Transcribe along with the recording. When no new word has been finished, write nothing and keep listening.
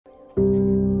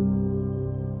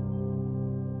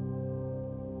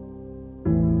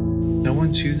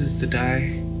one chooses to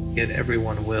die, yet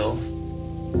everyone will.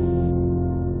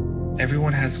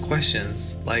 Everyone has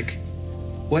questions like,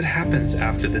 what happens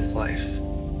after this life?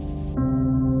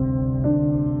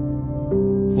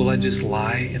 Will I just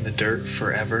lie in the dirt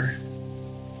forever?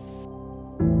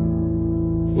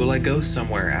 Will I go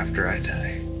somewhere after I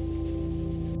die?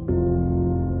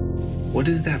 What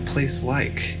is that place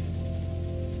like?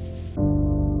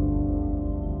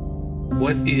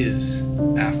 What is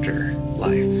after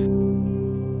life?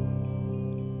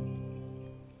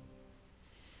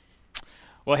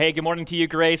 Well, hey, good morning to you,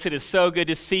 Grace. It is so good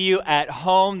to see you at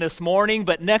home this morning.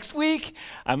 But next week,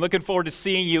 I'm looking forward to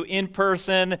seeing you in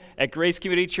person at Grace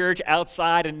Community Church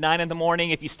outside at 9 in the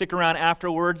morning. If you stick around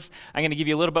afterwards, I'm going to give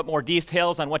you a little bit more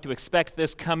details on what to expect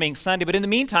this coming Sunday. But in the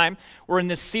meantime, we're in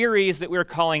this series that we're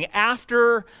calling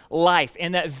After Life.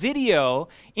 And that video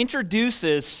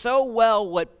introduces so well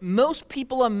what most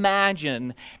people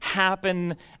imagine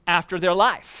happen after their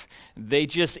life. They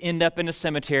just end up in a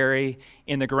cemetery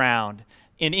in the ground.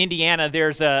 In Indiana,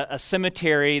 there's a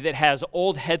cemetery that has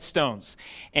old headstones,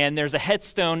 and there's a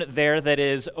headstone there that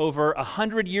is over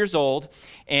 100 years old,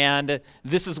 and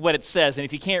this is what it says. And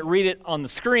if you can't read it on the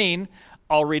screen,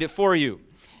 I'll read it for you.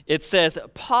 It says,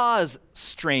 "Pause,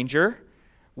 stranger,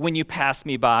 when you pass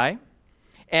me by.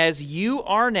 As you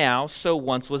are now, so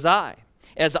once was I.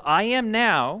 As I am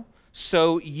now,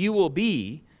 so you will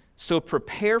be. So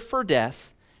prepare for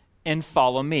death and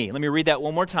follow me." Let me read that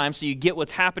one more time so you get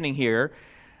what's happening here.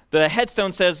 The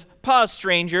headstone says, "Pause,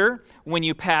 stranger, when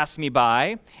you pass me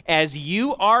by. As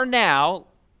you are now,"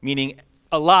 meaning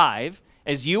alive,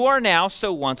 "as you are now,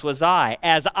 so once was I.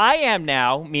 As I am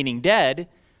now," meaning dead,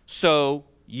 "so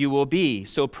you will be.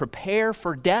 So prepare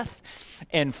for death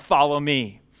and follow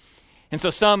me." And so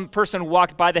some person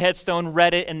walked by the headstone,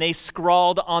 read it, and they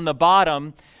scrawled on the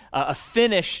bottom a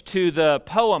finish to the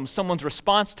poem, someone's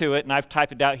response to it, and I've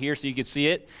typed it out here so you can see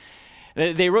it.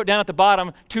 They wrote down at the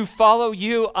bottom, "To follow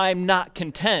you, I'm not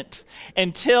content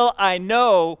until I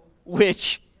know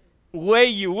which way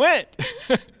you went."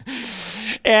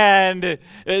 And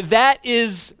that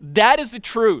is the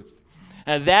truth.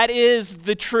 That is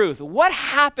the truth. What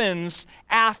happens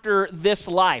after this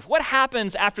life? What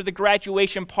happens after the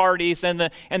graduation parties and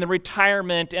the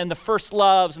retirement and the first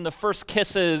loves and the first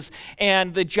kisses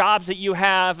and the jobs that you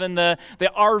have and the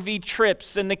RV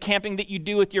trips and the camping that you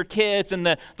do with your kids and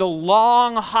the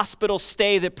long hospital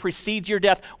stay that precedes your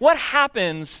death? What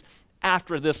happens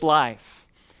after this life?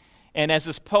 And as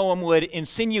this poem would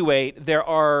insinuate, there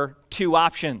are two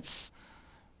options.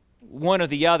 One or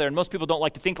the other, and most people don't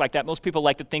like to think like that. Most people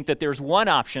like to think that there's one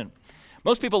option.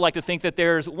 Most people like to think that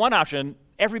there's one option.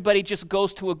 Everybody just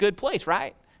goes to a good place,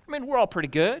 right? I mean, we're all pretty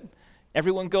good.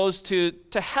 Everyone goes to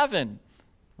heaven,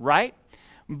 right?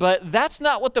 But that's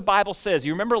not what the Bible says.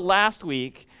 You remember last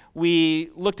week we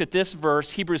looked at this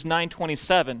verse, Hebrews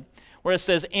 9:27, where it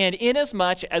says, "And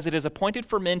inasmuch as it is appointed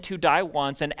for men to die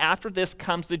once, and after this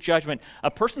comes the judgment." A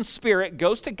person's spirit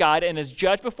goes to God and is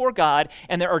judged before God,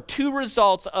 and there are two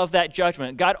results of that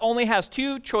judgment. God only has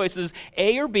two choices,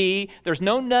 A or B. There's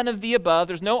no none of the above.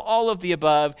 There's no all of the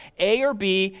above. A or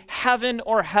B, heaven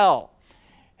or hell.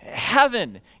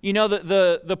 Heaven, you know,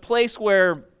 the place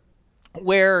where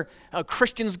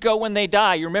Christians go when they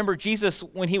die. You remember Jesus,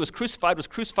 when he was crucified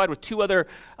with two other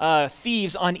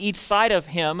thieves on each side of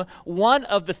him. One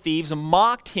of the thieves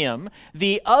mocked him.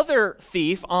 The other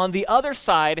thief on the other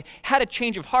side had a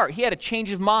change of heart. He had a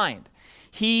change of mind.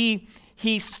 He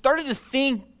started to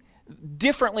think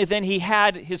differently than he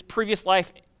had his previous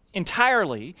life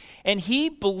entirely, and he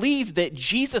believed that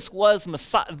Jesus was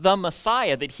the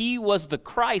Messiah, that he was the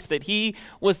Christ, that he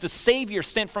was the Savior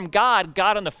sent from God,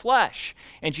 God in the flesh.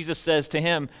 And Jesus says to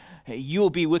him, "You'll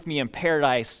be with me in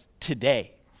paradise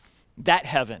today." That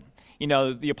heaven. You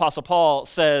know, the Apostle Paul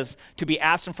says to be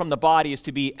absent from the body is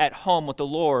to be at home with the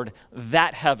Lord,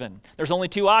 that heaven. There's only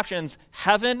two options,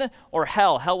 heaven or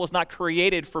hell. Hell was not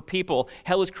created for people.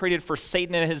 Hell was created for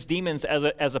Satan and his demons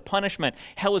as a punishment.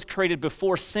 Hell was created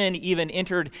before sin even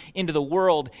entered into the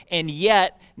world. And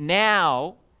yet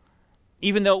now,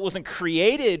 even though it wasn't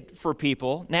created for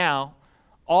people, now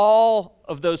all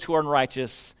of those who are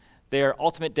unrighteous, their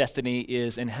ultimate destiny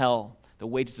is in hell. The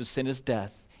wages of sin is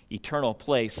death, eternal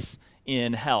place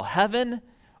in hell, heaven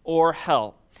or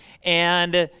hell.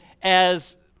 And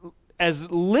as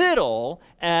little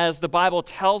as the Bible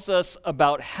tells us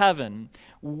about heaven,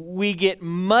 we get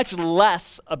much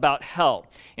less about hell.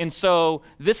 And so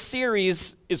this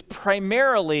series is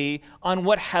primarily on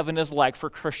what heaven is like for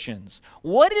Christians.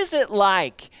 What is it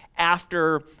like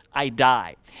after I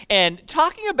die? And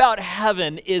talking about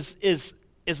heaven is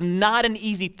not an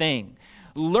easy thing.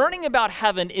 learning about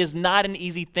heaven is not an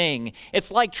easy thing.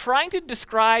 It's like trying to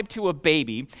describe to a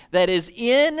baby that is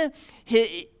in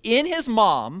his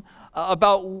mom,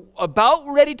 about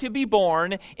ready to be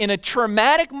born, in a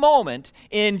traumatic moment,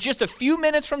 in just a few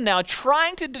minutes from now,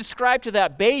 trying to describe to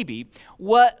that baby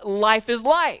what life is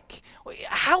like.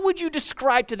 How would you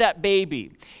describe to that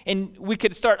baby? And we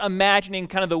could start imagining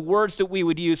kind of the words that we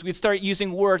would use. We'd start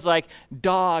using words like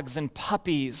dogs and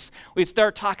puppies. We'd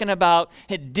start talking about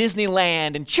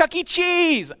Disneyland and Chuck E.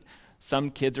 Cheese. Some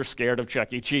kids are scared of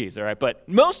Chuck E. Cheese, all right? But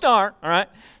most aren't, all right?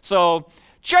 So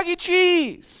Chuck E.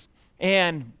 Cheese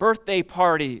and birthday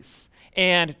parties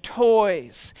and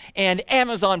toys and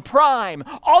Amazon Prime,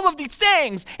 all of these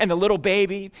things. And the little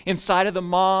baby inside of the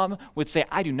mom would say,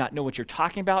 I do not know what you're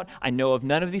talking about. I know of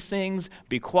none of these things.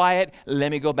 Be quiet. Let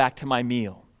me go back to my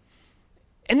meal.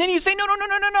 And then you say,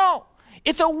 no.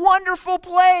 It's a wonderful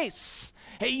place.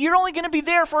 Hey, you're only going to be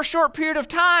there for a short period of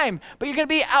time, but you're going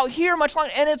to be out here much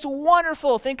longer. And it's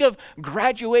wonderful. Think of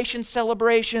graduation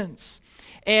celebrations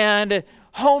and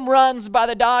home runs by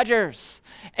the Dodgers,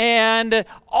 and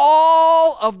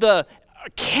all of the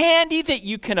candy that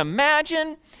you can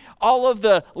imagine, all of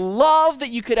the love that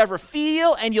you could ever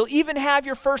feel, and you'll even have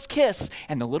your first kiss.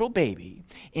 And the little baby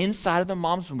inside of the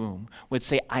mom's womb would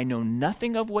say, I know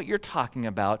nothing of what you're talking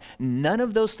about. None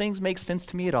of those things make sense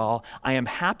to me at all. I am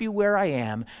happy where I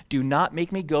am. Do not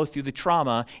make me go through the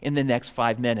trauma in the next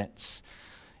 5 minutes.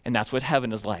 And that's what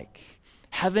heaven is like.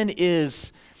 Heaven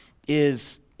is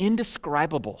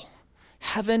indescribable.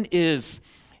 Heaven is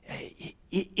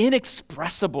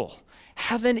inexpressible.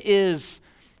 Heaven is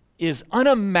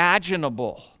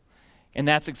unimaginable. And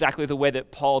that's exactly the way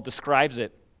that Paul describes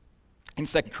it in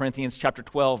 2 Corinthians chapter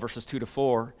 12, verses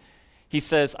 2-4. He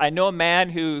says, I know a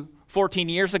man who 14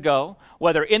 years ago,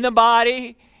 whether in the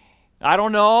body, I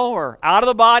don't know, or out of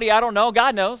the body, I don't know,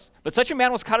 God knows, but such a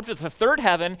man was caught up to the third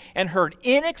heaven and heard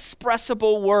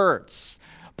inexpressible words.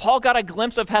 Paul got a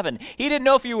glimpse of heaven. He didn't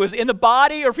know if he was in the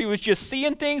body or if he was just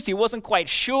seeing things. He wasn't quite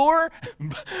sure.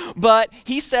 But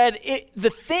he said, the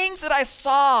things that I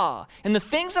saw and the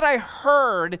things that I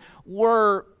heard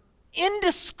were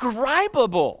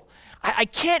indescribable. I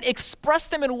can't express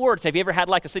them in words. Have you ever had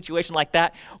like a situation like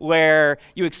that where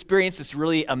you experienced this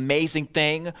really amazing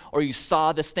thing, or you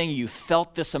saw this thing, you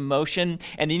felt this emotion,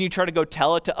 and then you try to go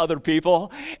tell it to other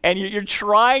people, and you're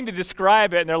trying to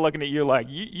describe it, and they're looking at you like,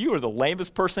 you are the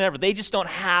lamest person ever. They just don't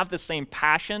have the same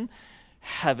passion.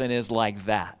 Heaven is like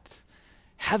that.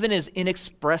 Heaven is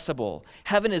inexpressible.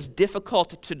 Heaven is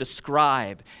difficult to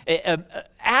describe.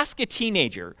 Ask a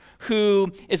teenager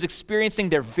who is experiencing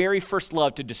their very first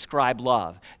love to describe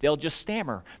love. They'll just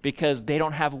stammer because they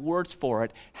don't have words for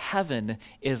it. Heaven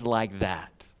is like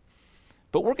that.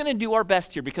 But we're going to do our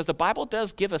best here because the Bible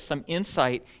does give us some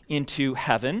insight into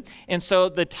heaven. And so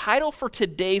the title for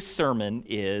today's sermon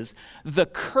is The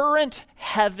Current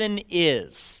Heaven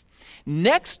Is.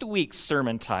 Next week's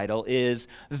sermon title is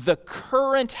The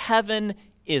Current Heaven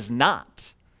Is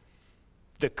Not.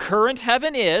 The current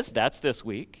heaven is, that's this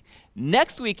week.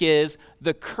 Next week is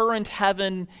The Current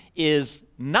Heaven Is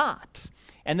Not.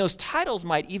 And those titles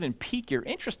might even pique your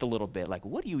interest a little bit. Like,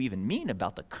 what do you even mean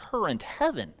about the current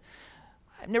heaven?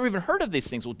 I've never even heard of these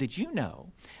things. Well, did you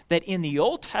know that in the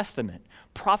Old Testament,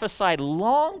 prophesied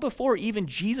long before even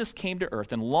Jesus came to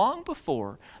earth and long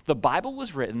before the Bible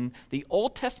was written, the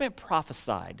Old Testament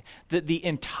prophesied that the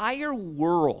entire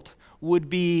world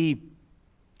would be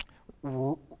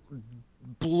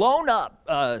blown up,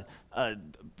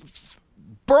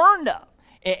 burned up,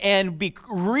 and be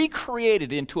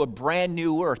recreated into a brand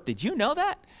new earth. Did you know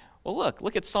that? Well,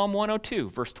 look at Psalm 102,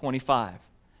 verse 25.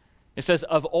 It says,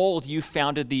 of old you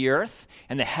founded the earth,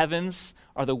 and the heavens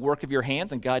are the work of your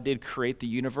hands, and God did create the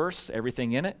universe,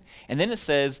 everything in it. And then it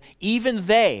says, even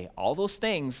they, all those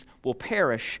things, will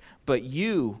perish, but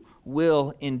you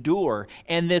will endure.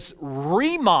 And this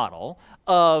remodel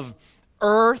of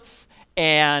earth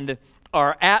and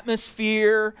our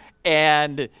atmosphere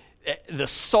and the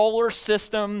solar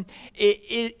system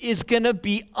is going to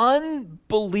be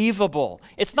unbelievable.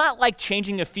 It's not like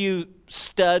changing a few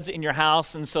studs in your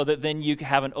house and so that then you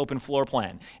have an open floor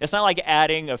plan. It's not like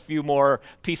adding a few more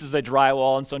pieces of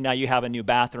drywall and so now you have a new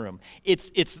bathroom.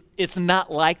 It's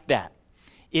not like that.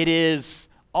 It is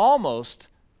almost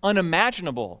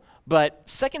unimaginable. But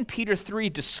 2 Peter 3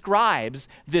 describes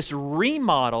this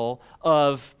remodel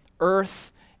of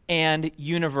earth and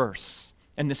universe.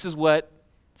 And this is what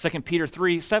 2 Peter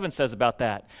 3:7 says about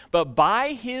that. But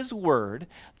by his word,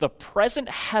 the present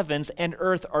heavens and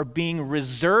earth are being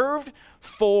reserved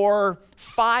for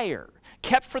fire,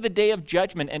 kept for the day of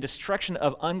judgment and destruction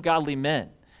of ungodly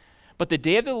men. But the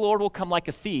day of the Lord will come like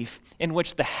a thief, in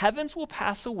which the heavens will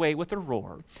pass away with a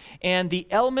roar, and the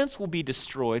elements will be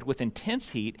destroyed with intense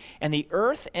heat, and the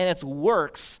earth and its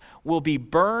works will be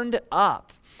burned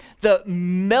up. The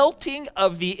melting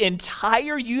of the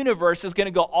entire universe is going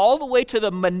to go all the way to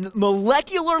the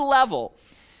molecular level,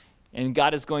 and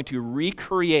God is going to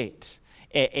recreate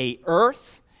a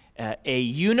earth, a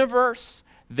universe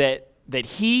that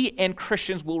he and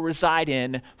Christians will reside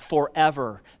in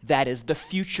forever. That is the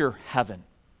future heaven.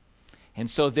 And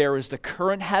so there is the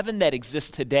current heaven that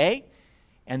exists today,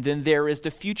 and then there is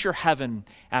the future heaven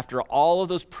after all of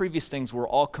those previous things were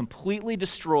all completely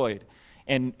destroyed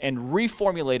and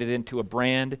reformulated into a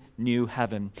brand new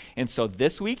heaven. And so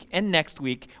this week and next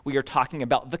week, we are talking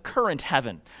about the current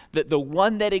heaven, the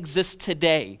one that exists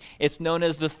today. It's known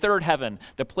as the third heaven,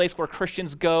 the place where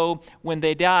Christians go when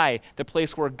they die, the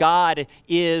place where God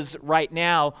is right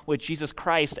now with Jesus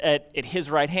Christ at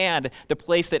his right hand, the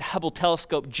place that Hubble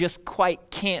telescope just quite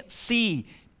can't see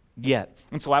yet.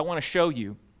 And so I want to show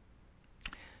you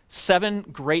 7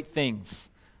 great things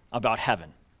about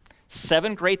heaven.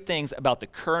 7 great things about the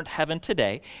current heaven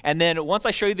today. And then once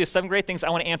I show you these 7 great things, I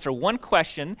want to answer one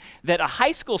question that a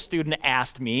high school student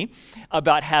asked me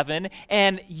about heaven.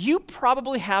 And you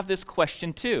probably have this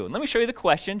question too. And let me show you the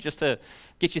question just to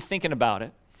get you thinking about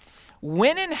it.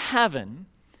 When in heaven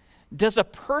does a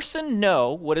person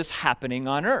know what is happening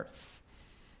on earth?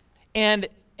 And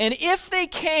if they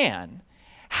can,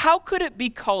 how could it be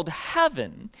called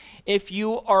heaven if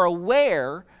you are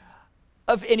aware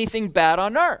of anything bad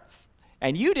on earth?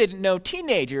 And you didn't know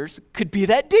teenagers could be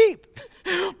that deep,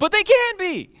 but they can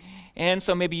be. And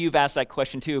so maybe you've asked that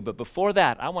question too, but before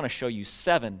that, I want to show you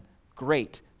 7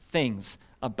 great things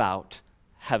about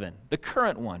heaven, the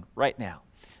current one right now.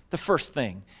 The first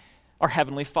thing, our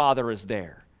Heavenly Father is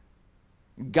there.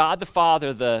 God the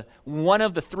Father, one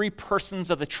of the 3 persons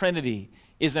of the Trinity,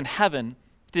 is in heaven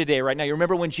today, right now. You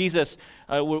remember when Jesus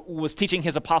was teaching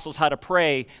his apostles how to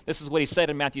pray, this is what he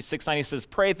said in Matthew 6:9. He says,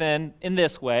 "Pray then in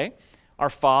this way, our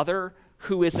Father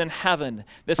who is in heaven."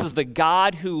 This is the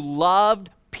God who loved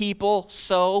people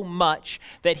so much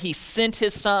that he sent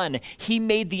his son. He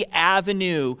made the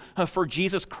avenue for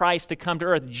Jesus Christ to come to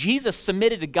earth. Jesus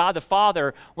submitted to God the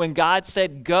Father when God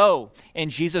said go,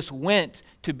 and Jesus went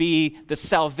to be the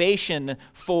salvation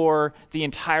for the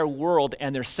entire world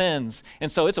and their sins.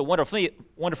 And so it's a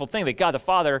wonderful thing that God the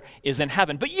Father is in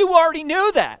heaven. But you already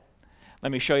knew that.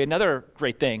 Let me show you another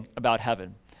great thing about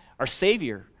heaven. Our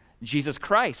Savior, Jesus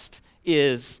Christ,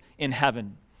 is in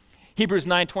heaven. Hebrews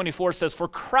 9:24 says, "For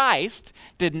Christ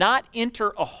did not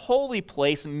enter a holy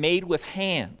place made with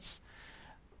hands,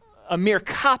 a mere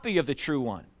copy of the true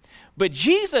one. But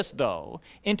Jesus, though,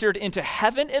 entered into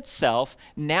heaven itself,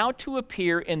 now to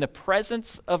appear in the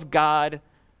presence of God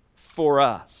for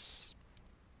us."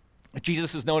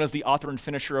 Jesus is known as the author and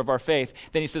finisher of our faith.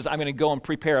 Then he says, "I'm going to go and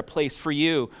prepare a place for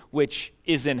you, which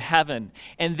is in heaven."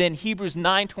 And then Hebrews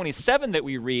 9:27 that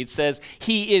we read says,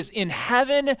 "He is in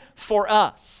heaven for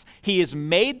us. He has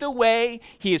made the way,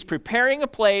 he is preparing a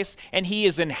place, and he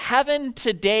is in heaven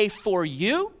today for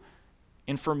you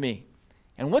and for me."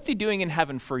 And what's he doing in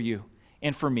heaven for you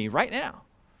and for me right now?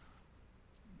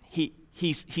 He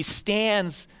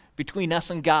stands between us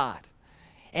and God.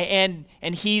 And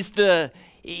he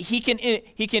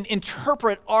can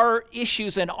interpret our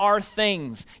issues and our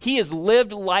things. He has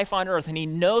lived life on earth, and he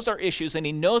knows our issues, and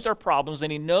he knows our problems,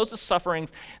 and he knows the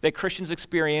sufferings that Christians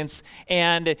experience,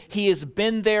 and he has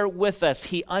been there with us.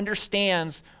 He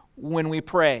understands when we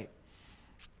pray.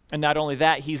 And not only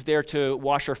that, he's there to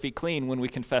wash our feet clean when we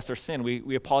confess our sin.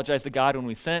 We apologize to God when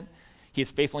we sin. He is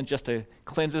faithful and just to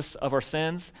cleanse us of our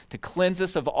sins, to cleanse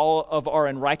us of all of our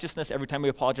unrighteousness. Every time we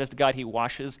apologize to God, he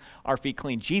washes our feet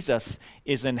clean. Jesus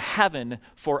is in heaven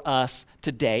for us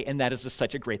today, and that is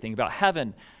such a great thing about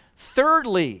heaven.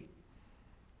 Thirdly,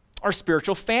 our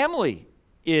spiritual family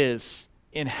is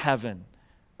in heaven.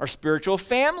 Our spiritual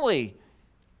family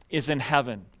is in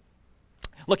heaven.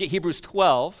 Look at Hebrews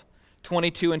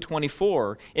 12:22 and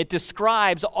 24. It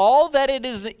describes all that it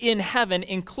is in heaven,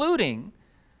 including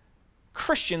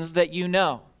Christians that you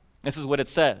know. This is what it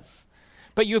says.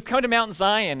 "But you have come to Mount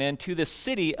Zion and to the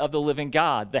city of the living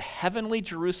God, the heavenly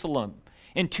Jerusalem,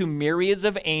 and to myriads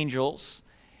of angels."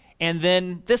 And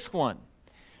then this one,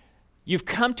 "You've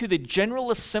come to the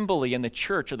general assembly in the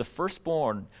church of the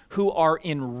firstborn who are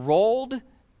enrolled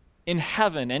in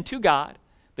heaven, and to God,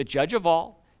 the judge of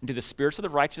all, and to the spirits of the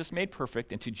righteous made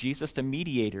perfect, and to Jesus, the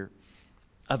mediator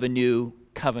of a new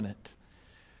covenant."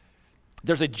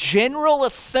 There's a general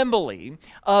assembly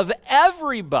of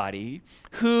everybody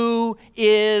who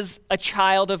is a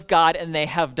child of God and they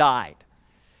have died.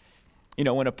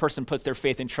 When a person puts their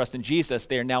faith and trust in Jesus,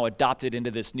 they are now adopted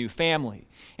into this new family.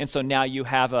 And so now you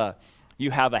have a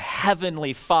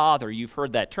heavenly Father. You've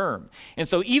heard that term. And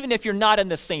so even if you're not in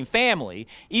the same family,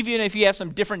 even if you have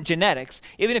some different genetics,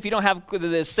 even if you don't have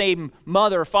the same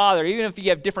mother or father, even if you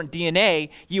have different DNA,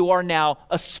 you are now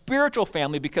a spiritual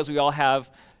family because we all have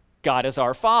God as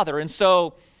our Father. And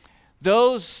so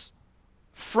those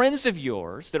friends of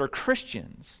yours that are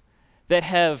Christians that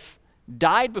have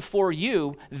died before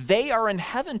you, they are in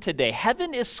heaven today.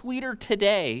 Heaven is sweeter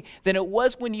today than it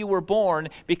was when you were born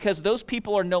because those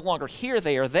people are no longer here,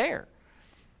 they are there.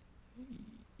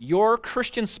 Your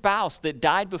Christian spouse that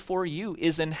died before you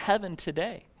is in heaven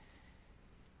today.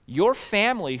 Your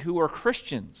family who are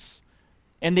Christians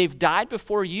and they've died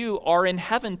before you are in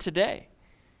heaven today.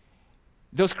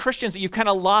 Those Christians that you've kind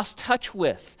of lost touch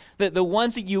with, the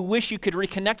ones that you wish you could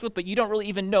reconnect with, but you don't really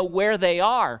even know where they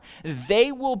are,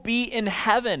 they will be in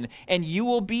heaven, and you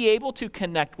will be able to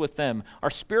connect with them. Our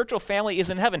spiritual family is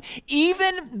in heaven.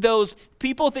 Even those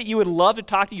people that you would love to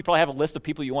talk to, you probably have a list of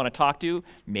people you want to talk to.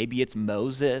 Maybe it's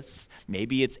Moses.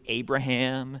 Maybe it's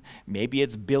Abraham. Maybe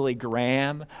it's Billy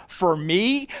Graham. For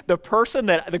me, the Christian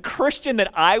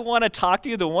that I want to talk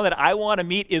to, the one that I want to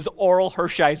meet is Oral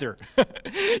Hershiser.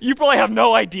 You probably have no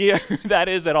idea who that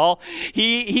is at all.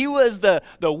 He was the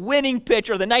winning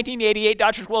pitcher of the 1988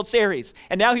 Dodgers World Series,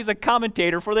 and now he's a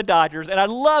commentator for the Dodgers, and I'd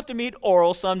love to meet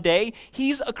Oral someday.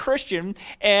 He's a Christian,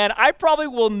 and I probably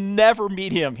will never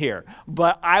meet him here,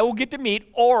 but I will get to meet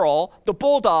Oral, the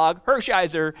Bulldog,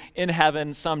 Hershiser, in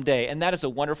heaven someday, and that is a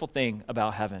wonderful thing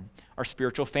about heaven. Our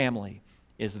spiritual family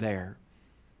is there.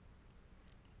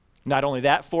 Not only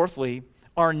that, fourthly,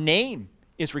 our name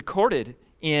is recorded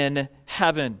in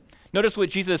heaven. Notice what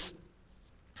Jesus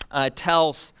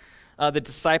tells the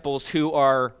disciples who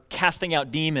are casting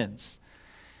out demons.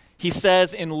 He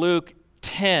says in Luke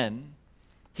 10,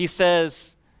 he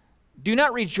says, "Do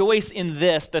not rejoice in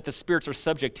this, that the spirits are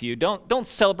subject to you." Don't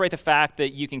celebrate the fact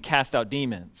that you can cast out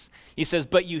demons. He says,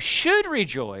 "But you should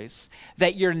rejoice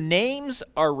that your names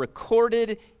are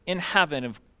recorded in heaven."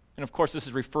 And of course, this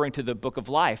is referring to the book of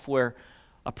life, where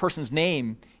a person's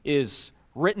name is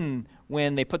written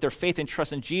when they put their faith and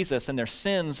trust in Jesus, and their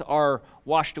sins are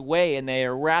washed away, and they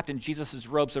are wrapped in Jesus'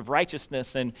 robes of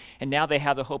righteousness, and now they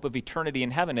have the hope of eternity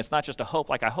in heaven. It's not just a hope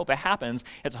like I hope it happens.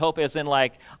 It's a hope as in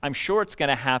like, I'm sure it's going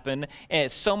to happen, and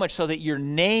it's so much so that your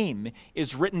name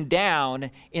is written down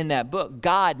in that book.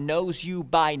 God knows you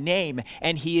by name,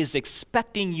 and he is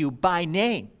expecting you by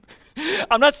name.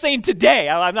 I'm not saying today.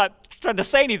 I'm not trying to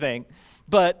say anything,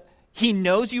 but he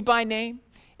knows you by name,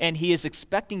 and he is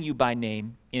expecting you by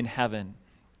name in heaven.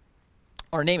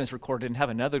 Our name is recorded in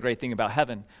heaven. Another great thing about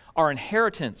heaven, our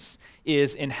inheritance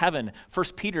is in heaven.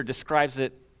 1 Peter describes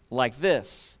it like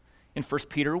this. In 1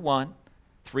 Peter 1,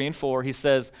 3 and 4, he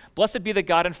says, "Blessed be the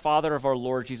God and Father of our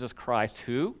Lord Jesus Christ,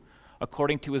 who,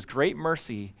 according to his great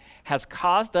mercy, has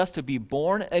caused us to be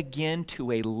born again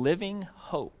to a living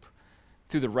hope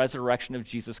through the resurrection of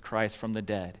Jesus Christ from the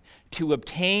dead, to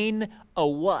obtain a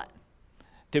what?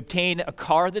 To obtain a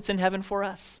car that's in heaven for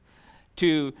us,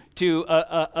 to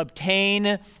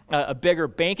obtain a bigger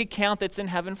bank account that's in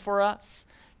heaven for us,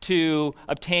 to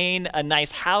obtain a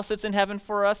nice house that's in heaven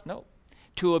for us. No,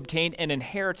 to obtain an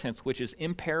inheritance which is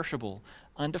imperishable,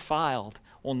 undefiled,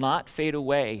 will not fade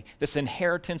away. This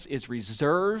inheritance is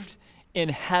reserved in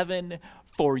heaven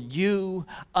for you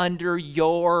under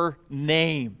your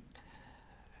name."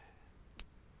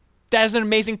 That is an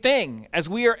amazing thing. As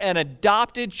we are an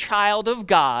adopted child of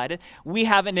God, we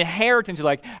have an inheritance. You're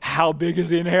like, how big is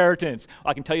the inheritance?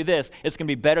 Well, I can tell you this, it's going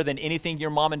to be better than anything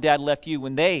your mom and dad left you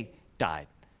when they died.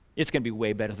 It's going to be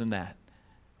way better than that.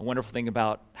 A wonderful thing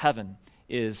about heaven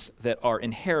is that our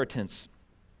inheritance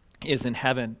is in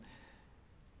heaven.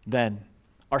 Then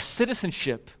our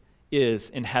citizenship is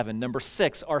in heaven. Number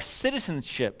 6, our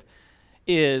citizenship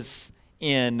is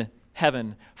in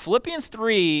heaven. Philippians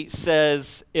 3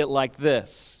 says it like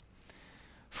this: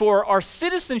 "For our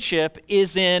citizenship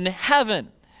is in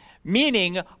heaven,"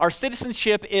 meaning our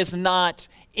citizenship is not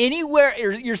anywhere.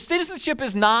 Your citizenship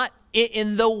is not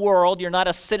in the world. You're not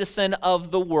a citizen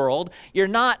of the world. You're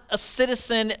not a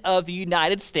citizen of the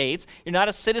United States. You're not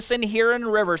a citizen here in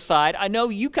Riverside. I know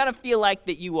you kind of feel like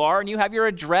that you are, and you have your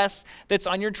address that's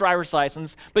on your driver's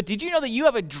license, but did you know that you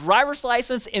have a driver's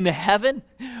license in heaven?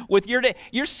 With your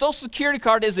social security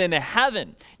card is in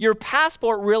heaven. Your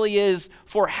passport really is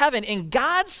for heaven. In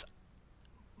God's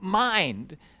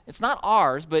mind, it's not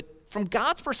ours, but from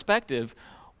God's perspective,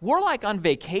 we're like on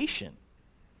vacation.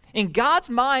 In God's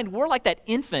mind, we're like that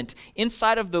infant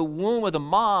inside of the womb of the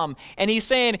mom, and he's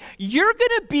saying, you're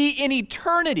going to be in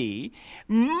eternity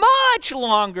much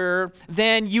longer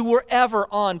than you were ever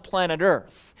on planet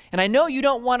Earth. And I know you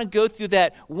don't want to go through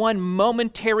that one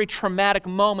momentary traumatic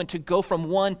moment to go from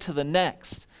one to the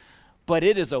next, but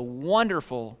it is a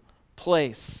wonderful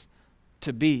place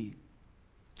to be.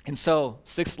 And so,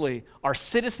 sixthly, our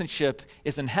citizenship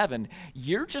is in heaven.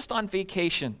 You're just on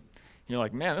vacation. You're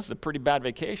like, man, this is a pretty bad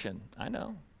vacation. I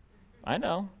know.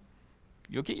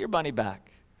 You'll get your money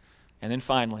back. And then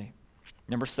finally,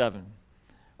 number 7,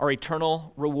 our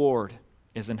eternal reward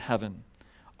is in heaven.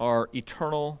 Our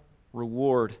eternal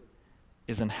reward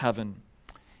is in heaven.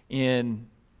 In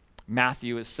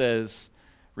Matthew, it says,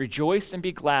 rejoice and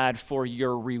be glad, for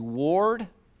your reward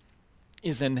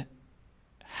is in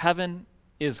heaven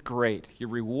is great. Your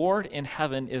reward in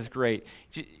heaven is great.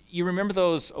 You remember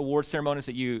those award ceremonies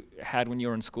that you had when you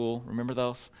were in school? Remember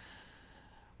those?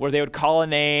 Where they would call a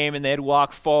name and they'd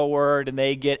walk forward and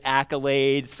they'd get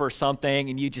accolades for something,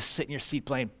 and you just sit in your seat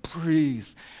playing,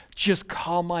 please, just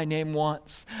call my name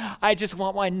once. I just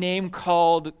want my name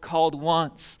called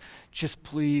once. Just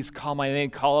please call my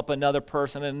name. Call up another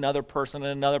person and another person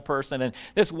and another person. And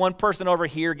this one person over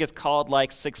here gets called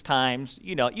like 6 times.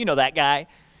 You know that guy.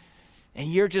 And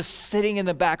you're just sitting in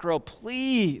the back row,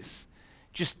 please,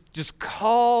 just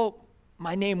call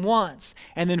my name once.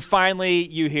 And then finally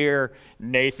you hear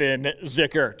Nathan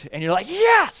Zickert. And you're like,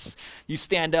 yes! You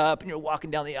stand up and you're walking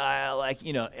down the aisle like,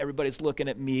 everybody's looking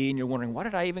at me and you're wondering, what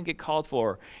did I even get called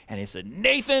for? And he said,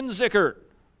 Nathan Zickert,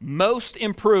 most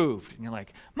improved. And you're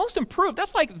like, most improved?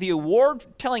 That's like the award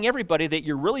telling everybody that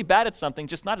you're really bad at something,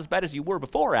 just not as bad as you were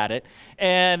before at it.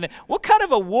 And what kind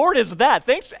of award is that?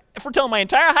 Thanks for telling my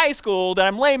entire high school that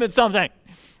I'm lame at something.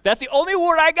 That's the only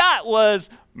award I got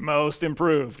was most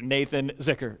improved, Nathan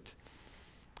Zickert.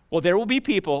 Well, there will be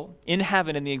people in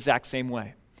heaven in the exact same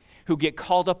way who get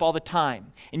called up all the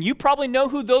time. And you probably know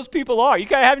who those people are. You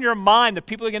kind of have in your mind that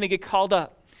people are going to get called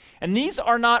up. And these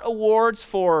are not awards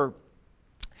for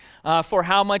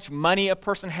how much money a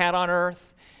person had on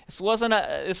earth.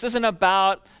 This isn't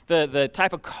about the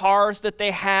type of cars that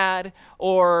they had,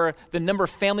 or the number of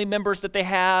family members that they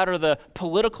had, or the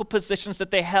political positions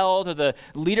that they held, or the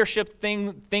leadership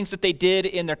things that they did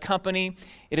in their company.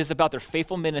 It is about their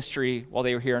faithful ministry while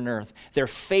they were here on earth, their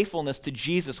faithfulness to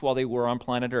Jesus while they were on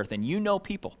planet earth. And you know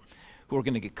people who are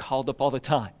going to get called up all the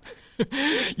time.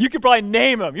 You could probably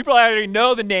name them. You probably already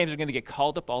know the names. Are going to get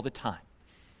called up all the time.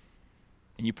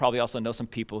 And you probably also know some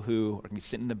people who are going to be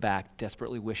sitting in the back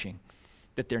desperately wishing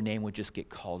that their name would just get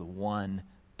called one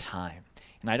time.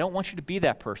 And I don't want you to be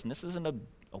that person. This isn't a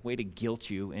way to guilt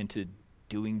you into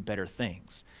doing better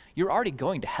things. You're already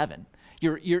going to heaven.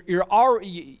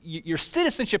 Your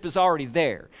citizenship is already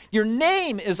there. Your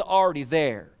name is already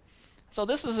there. So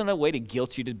this isn't a way to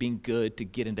guilt you to being good to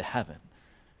get into heaven.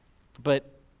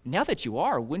 But now that you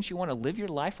are, wouldn't you want to live your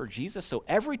life for Jesus? So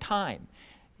every time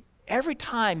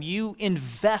you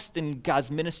invest in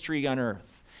God's ministry on earth,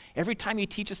 every time you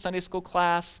teach a Sunday school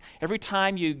class, every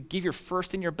time you give your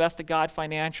first and your best to God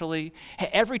financially,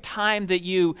 every time that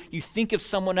you think of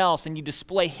someone else and you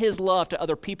display his love to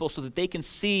other people so that they can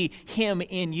see him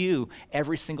in you,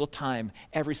 every single time,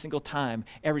 you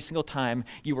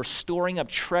are storing up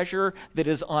treasure that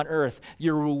is on earth.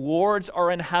 Your rewards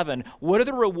are in heaven. What are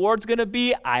the rewards going to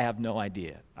be? I have no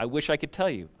idea. I wish I could tell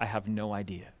you. I have no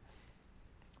idea.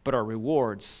 But our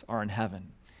rewards are in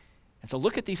heaven. And so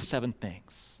look at these 7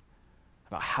 things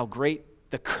about how great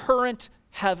the current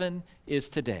heaven is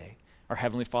today. Our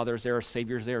Heavenly Father is there, our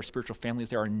Savior is there, our spiritual family is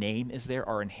there, our name is there,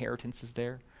 our inheritance is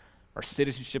there, our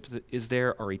citizenship is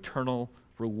there, our eternal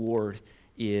reward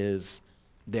is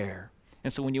there.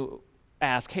 And so when you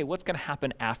ask, hey, what's going to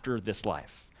happen after this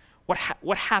life?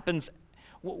 What happens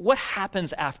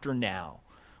after now?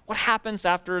 What happens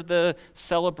after the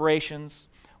celebrations?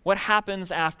 What happens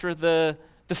after the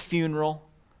funeral?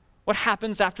 What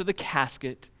happens after the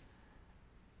casket?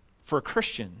 For a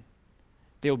Christian,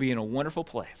 they will be in a wonderful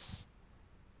place,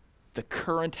 the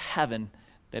current heaven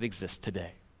that exists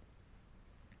today.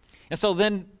 And so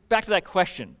then back to that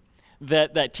question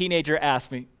that teenager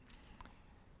asked me,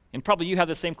 and probably you have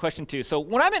the same question too. So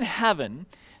when I'm in heaven,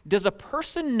 does a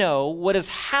person know what is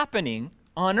happening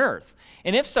on earth?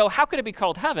 And if so, how could it be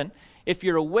called heaven if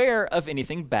you're aware of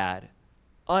anything bad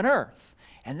on earth?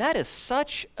 And that is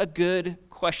such a good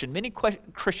question. Many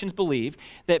Christians believe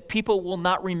that people will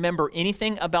not remember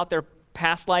anything about their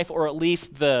past life, or at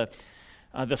least the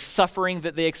suffering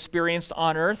that they experienced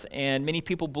on earth. And many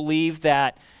people believe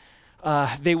that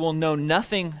they will know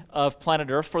nothing of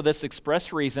planet Earth for this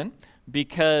express reason,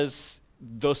 because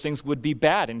those things would be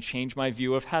bad and change my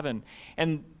view of heaven.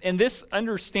 And this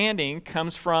understanding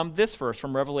comes from this verse,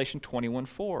 from Revelation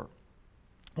 21:4,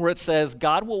 where it says,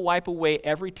 God will wipe away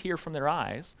every tear from their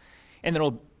eyes, and there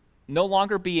will no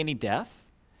longer be any death,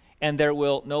 and there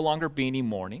will no longer be any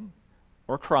mourning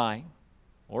or crying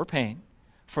or pain,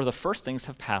 for the first things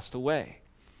have passed away.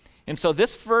 And so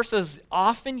this verse is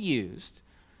often used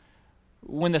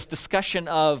when this discussion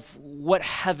of what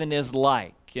heaven is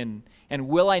like and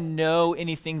will I know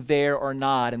anything there or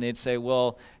not? And they'd say,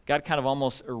 well, God kind of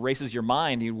almost erases your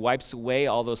mind. He wipes away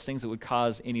all those things that would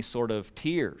cause any sort of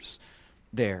tears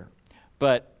there.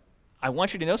 But I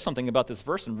want you to know something about this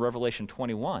verse in Revelation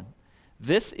 21.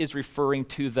 This is referring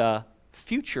to the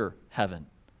future heaven.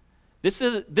 This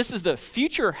is the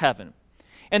future heaven.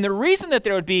 And the reason that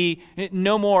there would be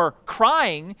no more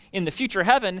crying in the future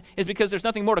heaven is because there's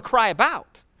nothing more to cry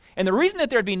about. And the reason that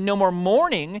there would be no more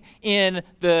mourning in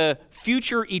the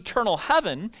future eternal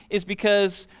heaven is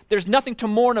because there's nothing to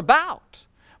mourn about.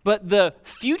 But the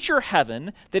future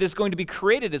heaven that is going to be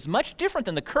created is much different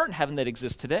than the current heaven that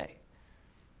exists today.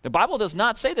 The Bible does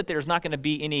not say that there's not going to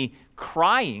be any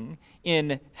crying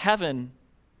in heaven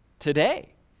today.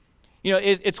 You know,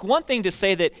 it's one thing to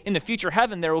say that in the future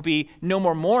heaven there will be no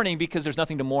more mourning because there's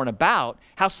nothing to mourn about.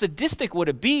 How sadistic would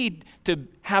it be to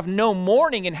have no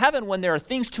mourning in heaven when there are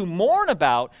things to mourn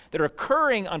about that are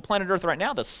occurring on planet Earth right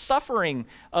now? The suffering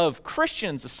of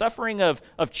Christians, the suffering of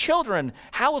children.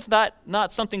 How is that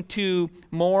not something to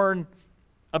mourn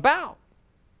about?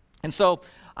 And so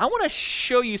I want to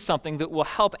show you something that will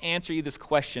help answer you this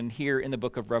question here in the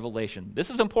book of Revelation.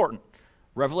 This is important.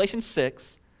 Revelation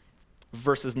 6.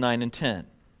 Verses 9 and 10.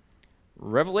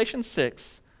 Revelation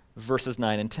 6, verses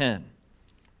 9 and 10.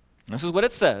 This is what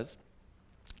it says.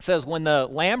 It says, when the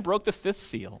Lamb broke the fifth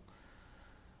seal,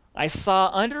 I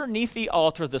saw underneath the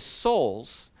altar the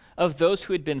souls of those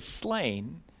who had been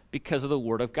slain because of the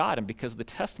word of God and because of the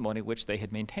testimony which they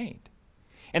had maintained.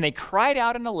 And they cried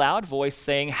out in a loud voice,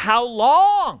 saying, how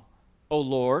long, O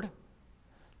Lord?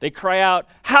 They cry out,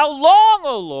 how long,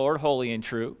 O Lord, holy and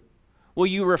true? Will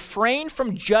you refrain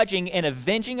from judging and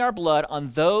avenging our blood on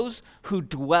those who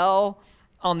dwell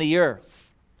on the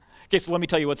earth? Okay, so let me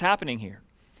tell you what's happening here.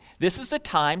 This is a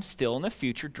time still in the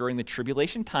future during the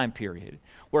tribulation time period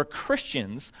where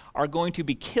Christians are going to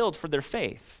be killed for their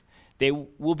faith. They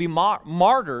will be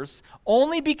martyrs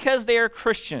only because they are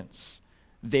Christians.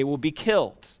 They will be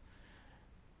killed.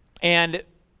 And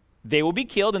they will be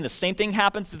killed, and the same thing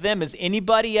happens to them as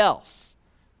anybody else.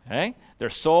 Okay? Their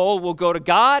soul will go to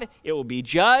God, it will be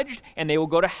judged, and they will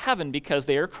go to heaven because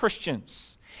they are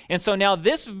Christians. And so now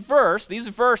this verse, these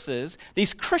verses,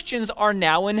 these Christians are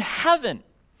now in heaven,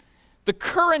 the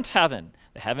current heaven.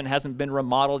 The heaven hasn't been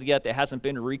remodeled yet, it hasn't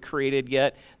been recreated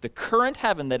yet, the current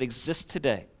heaven that exists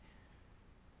today.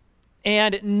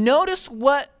 And notice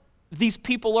what these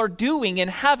people are doing in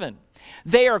heaven.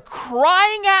 They are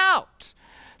crying out,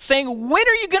 saying, when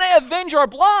are you going to avenge our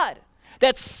blood?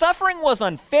 That suffering was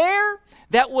unfair.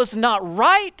 That was not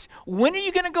right. When are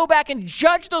you going to go back and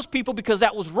judge those people because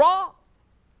that was wrong?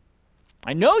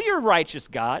 I know you're righteous,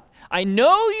 God. I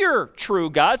know you're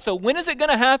true, God. So when is it going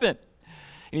to happen?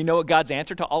 And you know what God's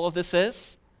answer to all of this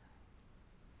is?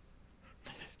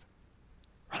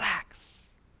 Relax.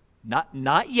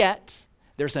 Not yet.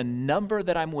 There's a number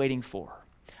that I'm waiting for.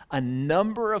 A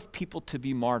number of people to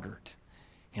be martyred.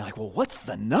 And you're like, well, what's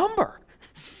the number?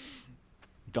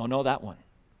 Don't know that one.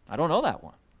 I don't know that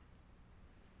one.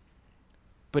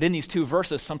 But in these two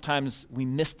verses, sometimes we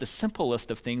miss the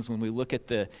simplest of things when we look at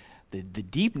the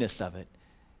deepness of it.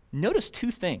 Notice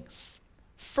two things.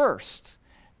 First,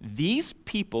 these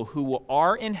people who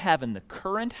are in heaven, the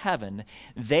current heaven,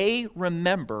 they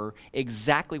remember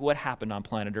exactly what happened on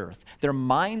planet Earth. Their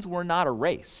minds were not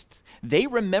erased. They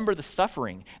remember the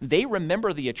suffering. They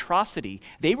remember the atrocity.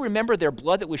 They remember their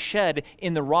blood that was shed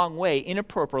in the wrong way,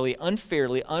 inappropriately,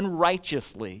 unfairly,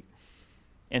 unrighteously.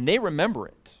 And they remember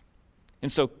it.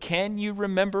 And so can you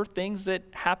remember things that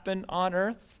happen on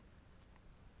earth?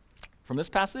 From this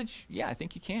passage? Yeah, I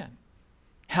think you can.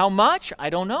 How much? I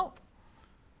don't know.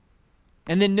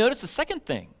 And then notice the second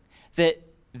thing, that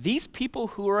these people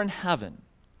who are in heaven,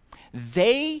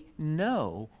 they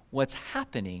know what's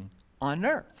happening on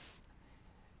earth.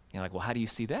 You're like, well, how do you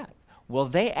see that? Well,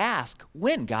 they ask,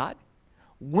 when, God?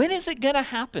 When is it going to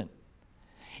happen?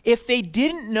 If they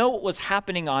didn't know what was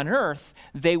happening on earth,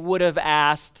 they would have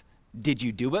asked, did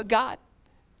you do it, God?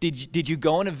 Did you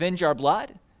go and avenge our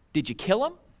blood? Did you kill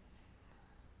him?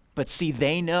 But see,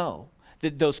 they know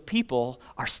that those people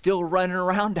are still running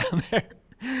around down there.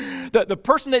 The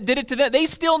person that did it to them, they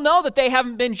still know that they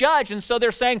haven't been judged. And so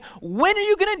they're saying, when are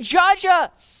you going to judge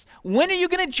us? When are you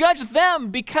going to judge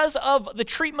them because of the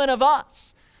treatment of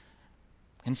us?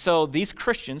 And so these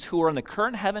Christians who are in the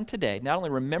current heaven today not only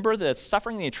remember the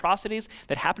suffering and the atrocities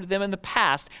that happened to them in the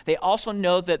past, they also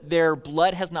know that their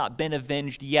blood has not been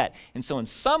avenged yet. And so in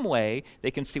some way, they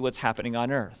can see what's happening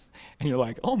on earth. And you're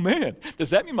like, oh man,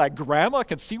 does that mean my grandma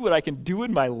can see what I can do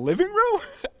in my living room?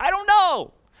 I don't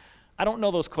know. I don't know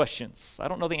those questions. I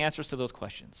don't know the answers to those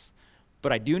questions.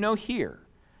 But I do know here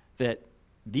that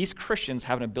these Christians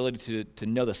have an ability to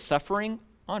know the suffering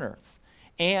on earth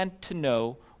and to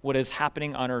know what is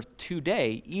happening on earth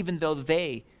today, even though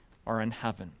they are in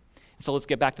heaven. And so let's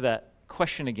get back to that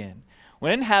question again.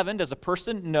 When in heaven, does a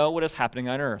person know what is happening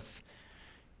on earth?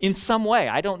 In some way.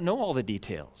 I don't know all the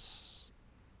details.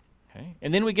 Okay?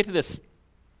 And then we get to this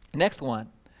next one.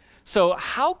 So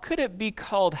how could it be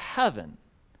called heaven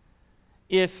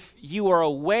if you are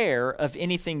aware of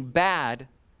anything bad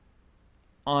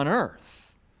on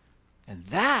earth? And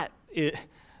that is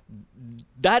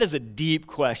a deep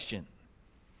question.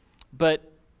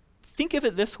 But think of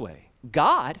it this way.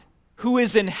 God, who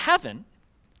is in heaven,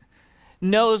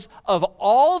 knows of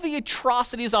all the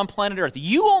atrocities on planet Earth.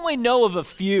 You only know of a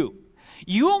few.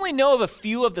 You only know of a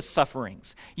few of the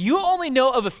sufferings. You only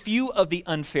know of a few of the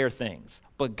unfair things.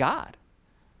 But God,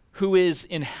 who is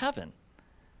in heaven,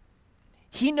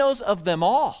 he knows of them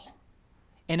all.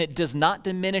 And it does not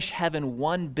diminish heaven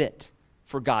one bit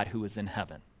for God who is in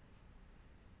heaven.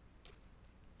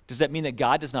 Does that mean that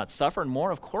God does not suffer and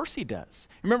mourn? Of course he does.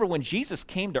 Remember, when Jesus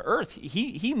came to earth,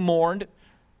 he mourned,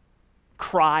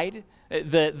 cried.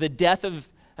 The death of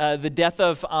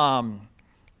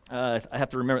I have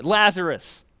to remember,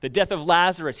 Lazarus. The death of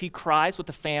Lazarus, he cries with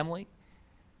the family.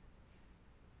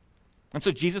 And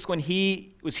so Jesus, when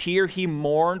he was here, he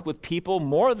mourned with people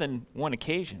more than one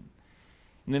occasion.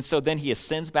 And then he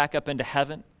ascends back up into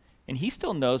heaven, and he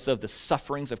still knows of the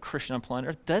sufferings of Christian on planet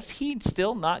Earth. Does he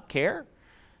still not care?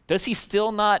 Does he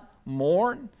still not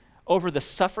mourn over the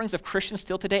sufferings of Christians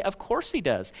still today? Of course he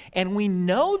does. And we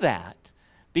know that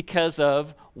because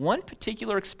of one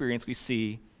particular experience we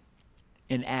see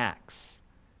in Acts.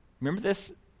 Remember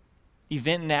this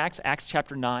event in Acts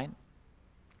chapter 9?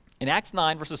 In Acts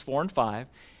 9, verses 4 and 5,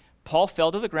 Paul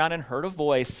fell to the ground and heard a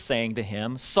voice saying to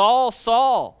him, Saul,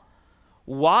 Saul,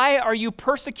 why are you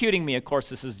persecuting me? Of course,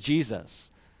 this is Jesus.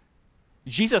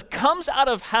 Jesus comes out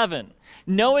of heaven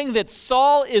knowing that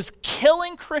Saul is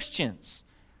killing Christians.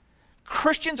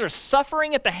 Christians are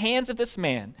suffering at the hands of this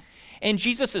man. And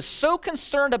Jesus is so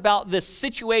concerned about this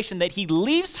situation that he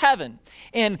leaves heaven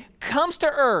and comes to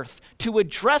earth to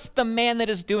address the man that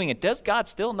is doing it. Does God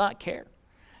still not care?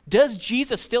 Does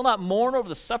Jesus still not mourn over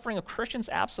the suffering of Christians?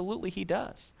 Absolutely, he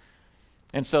does.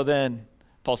 And so then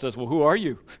Paul says, well, who are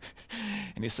you?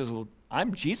 And he says, well,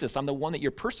 I'm Jesus. I'm the one that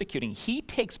you're persecuting. He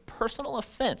takes personal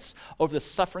offense over the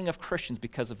suffering of Christians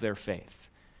because of their faith.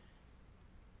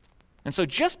 And so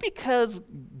just because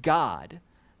God,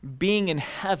 being in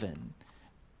heaven,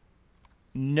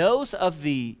 knows of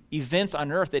the events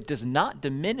on earth, it does not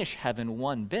diminish heaven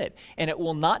one bit. And it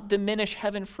will not diminish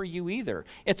heaven for you either.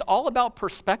 It's all about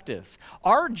perspective.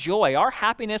 Our joy, our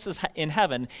happiness in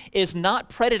heaven is not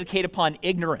predicated upon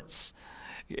ignorance.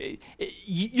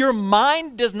 Your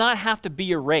mind does not have to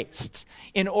be erased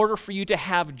in order for you to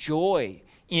have joy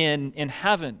in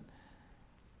heaven.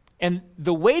 And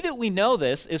the way that we know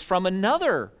this is from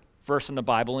another verse in the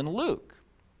Bible in Luke.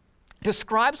 It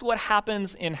describes what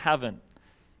happens in heaven.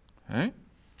 Okay?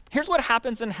 Here's what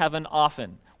happens in heaven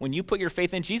often. When you put your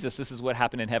faith in Jesus, this is what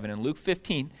happened in heaven. In Luke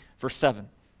 15, verse 7.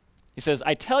 He says,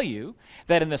 I tell you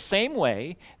that in the same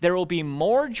way, there will be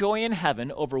more joy in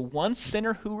heaven over one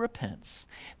sinner who repents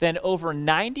than over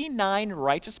 99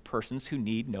 righteous persons who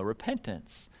need no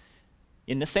repentance.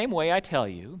 In the same way, I tell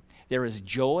you, there is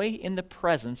joy in the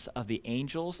presence of the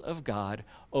angels of God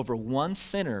over one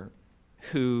sinner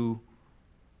who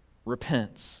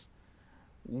repents.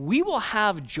 We will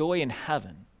have joy in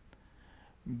heaven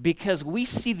because we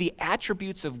see the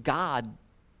attributes of God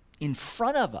in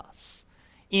front of us.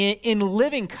 In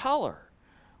living color,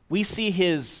 we see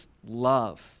his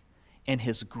love and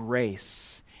his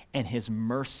grace and his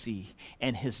mercy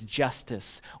and his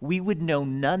justice. We would know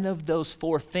none of those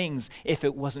four things if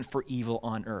it wasn't for evil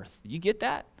on earth. You get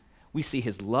that? We see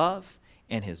his love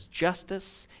and his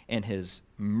justice and his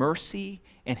mercy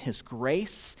and his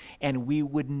grace, and we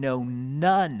would know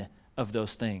none of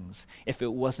those things if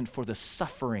it wasn't for the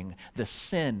suffering, the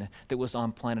sin that was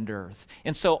on planet Earth.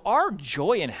 And so our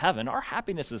joy in heaven, our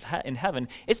happiness in heaven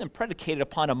isn't predicated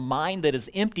upon a mind that is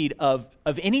emptied of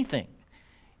anything.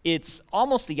 it's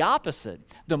almost the opposite.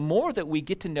 The more that we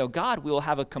get to know God, we will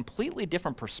have a completely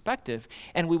different perspective,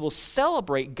 and we will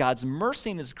celebrate God's mercy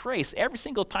and his grace. Every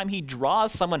single time he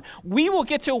draws someone, we will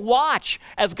get to watch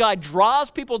as God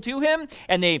draws people to him,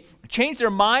 and they change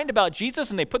their mind about Jesus,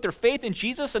 and they put their faith in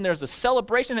Jesus, and there's a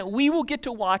celebration, and we will get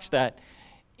to watch that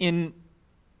in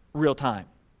real time.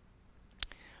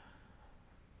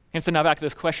 And so now back to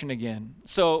this question again.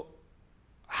 So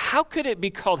how could it be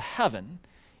called heaven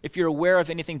if you're aware of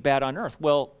anything bad on earth?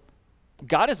 Well,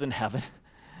 God is in heaven,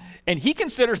 and he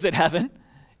considers it heaven,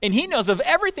 and he knows of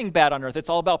everything bad on earth. It's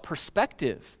all about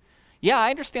perspective. Yeah, I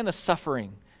understand the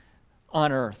suffering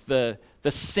on earth, the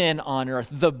sin on earth,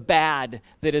 the bad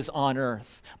that is on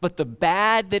earth. But the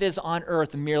bad that is on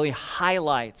earth merely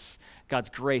highlights God's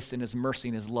grace and his mercy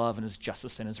and his love and his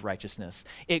justice and his righteousness.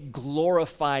 It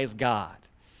glorifies God.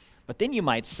 But then you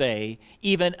might say,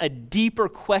 even a deeper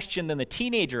question than the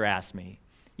teenager asked me,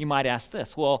 you might ask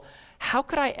this, well, how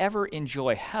could I ever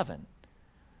enjoy heaven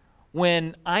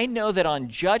when I know that on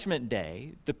Judgment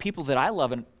Day, the people that I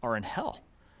love are in hell,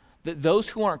 that those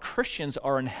who aren't Christians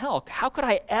are in hell? How could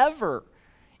I ever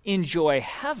enjoy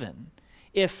heaven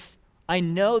if I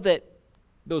know that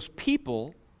those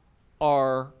people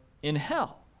are in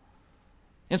hell?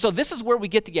 And so this is where we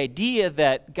get the idea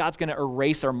that God's going to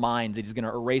erase our minds, that he's going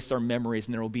to erase our memories,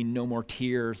 and there will be no more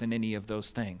tears and any of those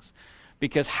things.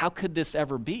 Because how could this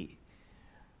ever be?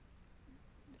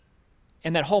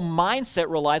 And that whole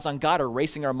mindset relies on God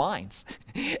erasing our minds.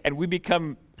 And we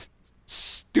become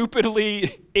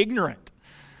stupidly ignorant.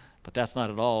 But that's not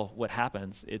at all what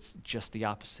happens. It's just the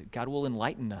opposite. God will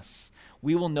enlighten us.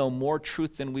 We will know more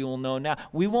truth than we will know now.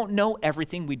 We won't know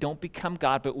everything. We don't become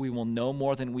God, but we will know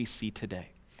more than we see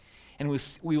today. And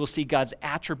we will see God's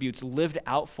attributes lived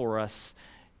out for us,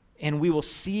 and we will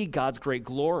see God's great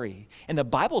glory. And the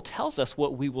Bible tells us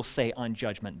what we will say on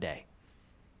Judgment Day.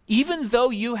 Even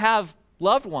though you have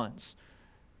loved ones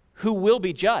who will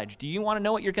be judged, do you want to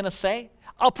know what you're going to say?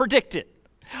 I'll predict it.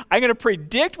 I'm going to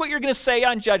predict what you're going to say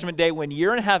on Judgment Day when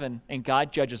you're in heaven and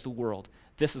God judges the world.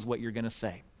 This is what you're going to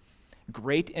say.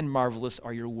 Great and marvelous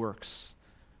are your works,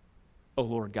 O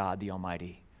Lord God the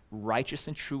Almighty. Righteous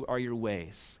and true are your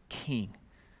ways, King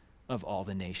of all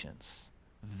the nations.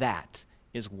 That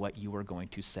is what you are going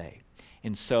to say.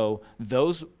 And so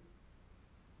those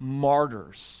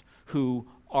martyrs who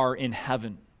are in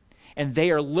heaven, and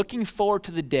they are looking forward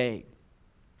to the day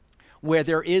where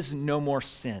there is no more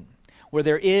sin, where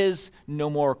there is no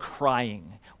more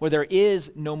crying, where there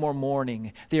is no more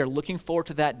mourning. They are looking forward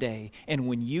to that day. And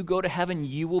when you go to heaven,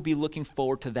 you will be looking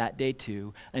forward to that day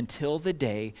too, until the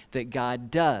day that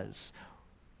God does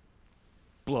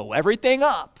blow everything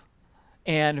up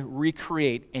and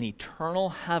recreate an eternal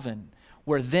heaven,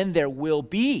 where then there will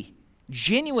be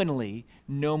genuinely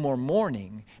no more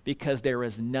mourning, because there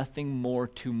is nothing more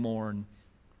to mourn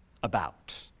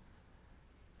about.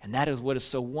 And that is what is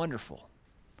so wonderful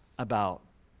about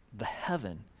the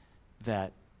heaven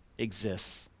that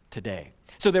exists today.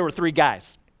 So there were three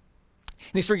guys.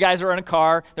 These three guys are in a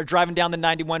car. They're driving down the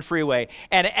 91 freeway.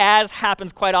 And as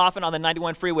happens quite often on the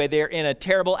 91 freeway, they're in a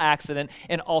terrible accident,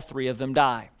 and all three of them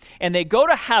die. And they go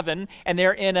to heaven, and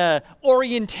they're in an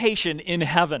orientation in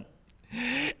heaven.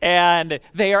 And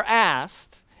they are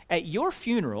asked, at your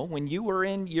funeral, when you were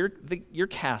in your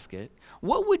casket,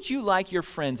 what would you like your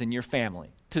friends and your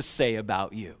family to say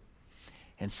about you?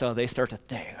 And so they start to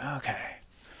think, okay,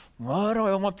 what do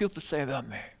I want people to say about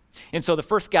me? And so the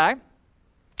first guy,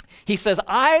 he says,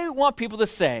 I want people to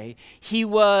say he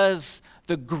was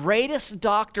the greatest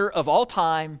doctor of all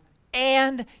time,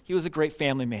 and he was a great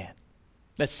family man.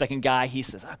 That second guy, he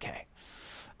says, okay,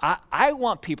 I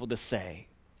want people to say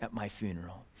at my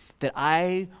funeral that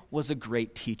I was a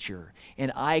great teacher,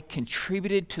 and I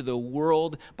contributed to the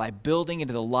world by building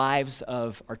into the lives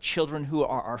of our children who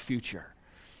are our future.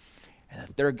 And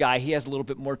the third guy, he has a little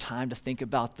bit more time to think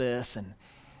about this, and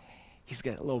he's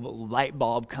got a little bit light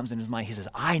bulb comes in his mind. He says,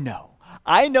 I know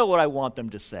what I want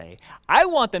them to say. I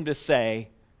want them to say,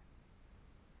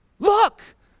 look,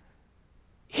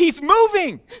 he's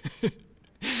moving.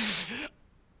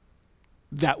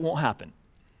 That won't happen.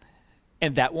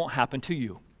 And that won't happen to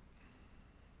you.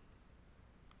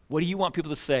 What do you want people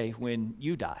to say when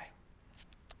you die?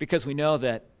 Because we know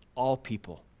that all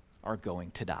people are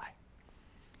going to die.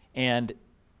 And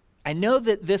I know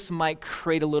that this might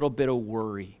create a little bit of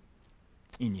worry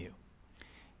in you.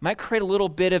 It might create a little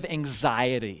bit of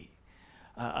anxiety,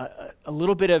 a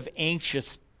little bit of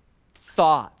anxious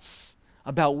thoughts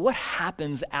about what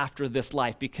happens after this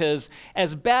life. Because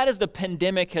as bad as the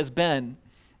pandemic has been,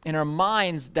 in our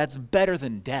minds, that's better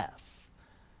than death.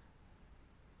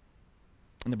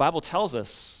 And the Bible tells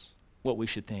us what we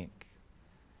should think.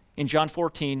 In John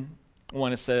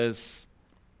 14:1,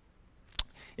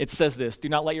 it says this, "Do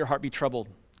not let your heart be troubled.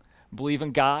 Believe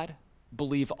in God,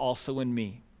 believe also in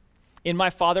me. In my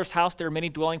Father's house there are many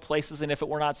dwelling places, and if it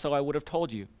were not so, I would have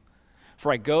told you.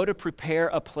 For I go to prepare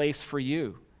a place for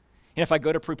you. And if I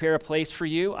go to prepare a place for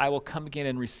you, I will come again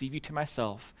and receive you to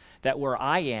myself, that where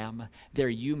I am, there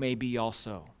you may be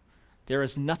also." There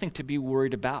is nothing to be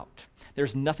worried about.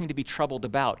 There's nothing to be troubled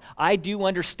about. I do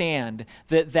understand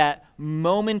that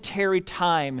momentary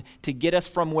time to get us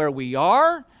from where we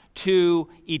are to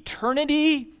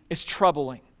eternity is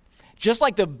troubling. Just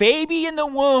like the baby in the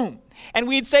womb. And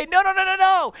we'd say,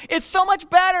 no. It's so much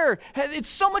better. It's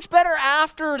so much better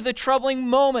after the troubling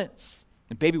moments.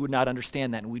 The baby would not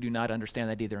understand that, and we do not understand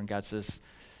that either. And God says,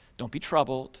 don't be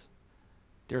troubled.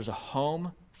 There's a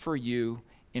home for you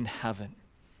in heaven.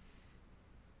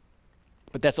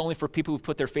 But that's only for people who've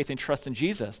put their faith and trust in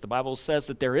Jesus. The Bible says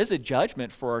that there is a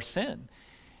judgment for our sin.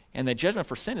 And the judgment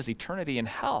for sin is eternity in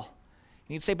hell.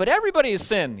 And you'd say, but everybody has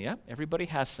sinned. Yeah, everybody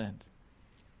has sinned.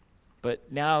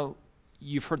 But now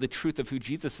you've heard the truth of who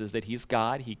Jesus is, that he's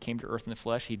God. He came to earth in the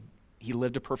flesh. He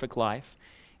lived a perfect life.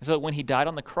 And so when he died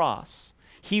on the cross,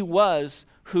 he was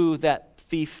who that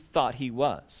thief thought he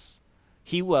was.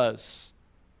 He was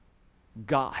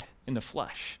God in the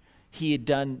flesh. He had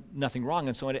done nothing wrong,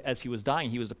 and so as he was dying,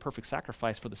 he was the perfect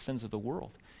sacrifice for the sins of the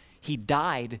world. He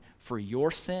died for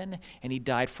your sin, and he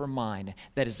died for mine.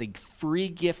 That is a free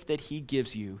gift that he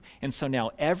gives you. And so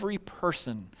now every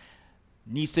person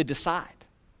needs to decide,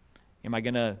 am I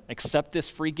going to accept this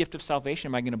free gift of salvation?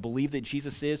 Am I going to believe that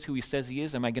Jesus is who he says he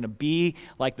is? Am I going to be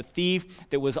like the thief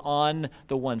that was on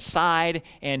the one side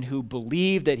and who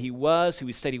believed that he was who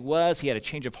he said he was? He had a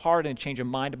change of heart and a change of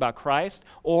mind about Christ.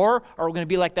 Or are we going to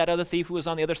be like that other thief who was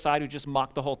on the other side who just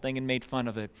mocked the whole thing and made fun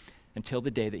of it until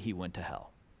the day that he went to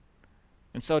hell?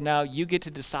 And so now you get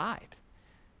to decide.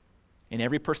 And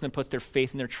every person that puts their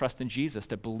faith and their trust in Jesus,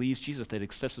 that believes Jesus, that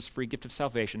accepts this free gift of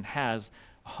salvation, has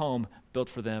a home built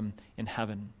for them in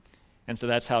heaven. And so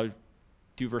that's how,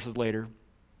 2 verses later,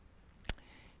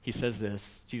 he says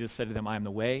this. Jesus said to them, "I am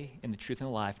the way and the truth and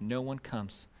the life. No one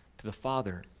comes to the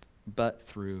Father but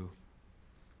through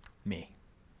me."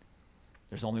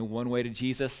 There's only one way to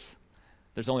Jesus.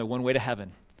 There's only one way to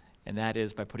heaven. And that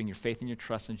is by putting your faith and your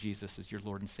trust in Jesus as your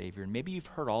Lord and Savior. And maybe you've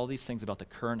heard all these things about the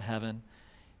current heaven,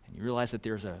 and you realize that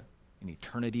there's an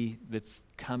eternity that's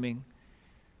coming.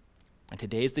 And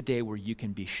today is the day where you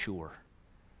can be sure.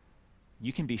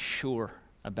 You can be sure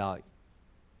about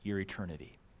your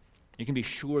eternity. You can be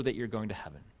sure that you're going to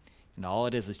heaven. And all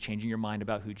it is changing your mind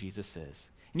about who Jesus is.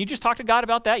 And you just talk to God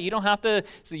about that. You don't have to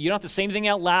say anything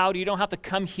out loud. You don't have to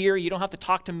come here. You don't have to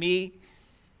talk to me.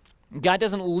 God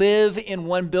doesn't live in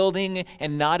one building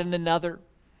and not in another.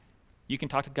 You can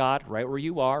talk to God right where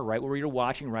you are, right where you're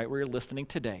watching, right where you're listening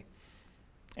today.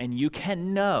 And you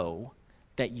can know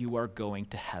that you are going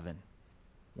to heaven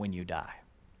when you die.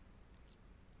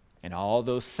 And all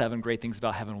those 7 great things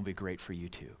about heaven will be great for you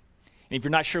too. And if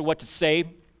you're not sure what to say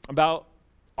about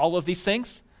all of these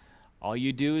things, all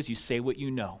you do is you say what you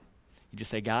know. You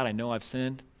just say, God, I know I've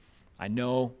sinned. I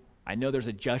know there's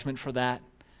a judgment for that.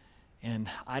 And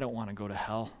I don't want to go to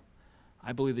hell.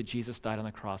 I believe that Jesus died on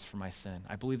the cross for my sin.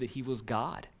 I believe that he was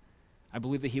God. I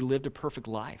believe that he lived a perfect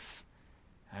life.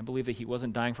 I believe that he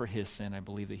wasn't dying for his sin. I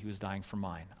believe that he was dying for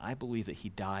mine. I believe that he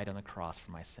died on the cross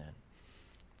for my sin.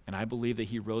 And I believe that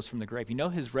he rose from the grave. You know,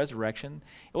 his resurrection,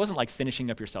 it wasn't like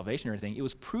finishing up your salvation or anything. It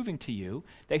was proving to you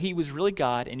that he was really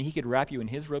God and he could wrap you in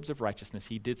his robes of righteousness.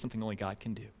 He did something only God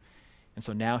can do. And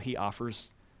so now he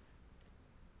offers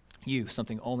you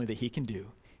something only that he can do,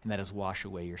 and that is wash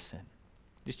away your sin.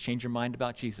 Just change your mind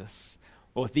about Jesus.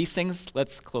 Well, with these things,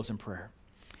 let's close in prayer.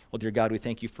 Well, dear God, we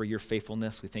thank you for your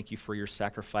faithfulness. We thank you for your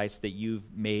sacrifice that you've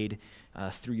made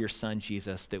through your son,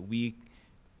 Jesus, that we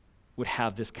would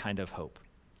have this kind of hope.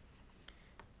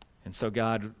 And so,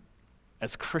 God,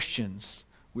 as Christians,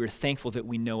 we're thankful that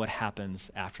we know what happens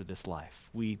after this life.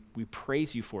 We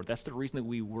praise you for it. That's the reason that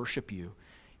we worship you,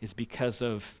 is because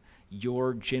of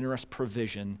your generous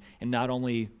provision and not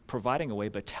only providing a way,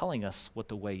 but telling us what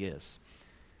the way is.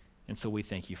 And so we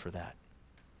thank you for that.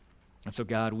 And so,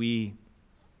 God, we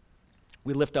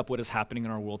lift up what is happening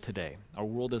in our world today. Our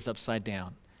world is upside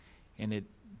down, and it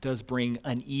does bring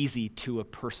uneasy to a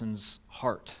person's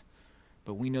heart.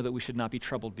 But we know that we should not be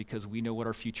troubled because we know what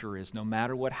our future is. No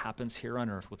matter what happens here on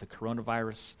earth with the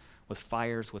coronavirus, with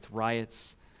fires, with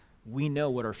riots, we know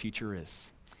what our future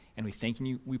is. And we thank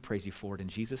you, we praise you for it in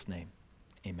Jesus' name.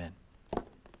 Amen.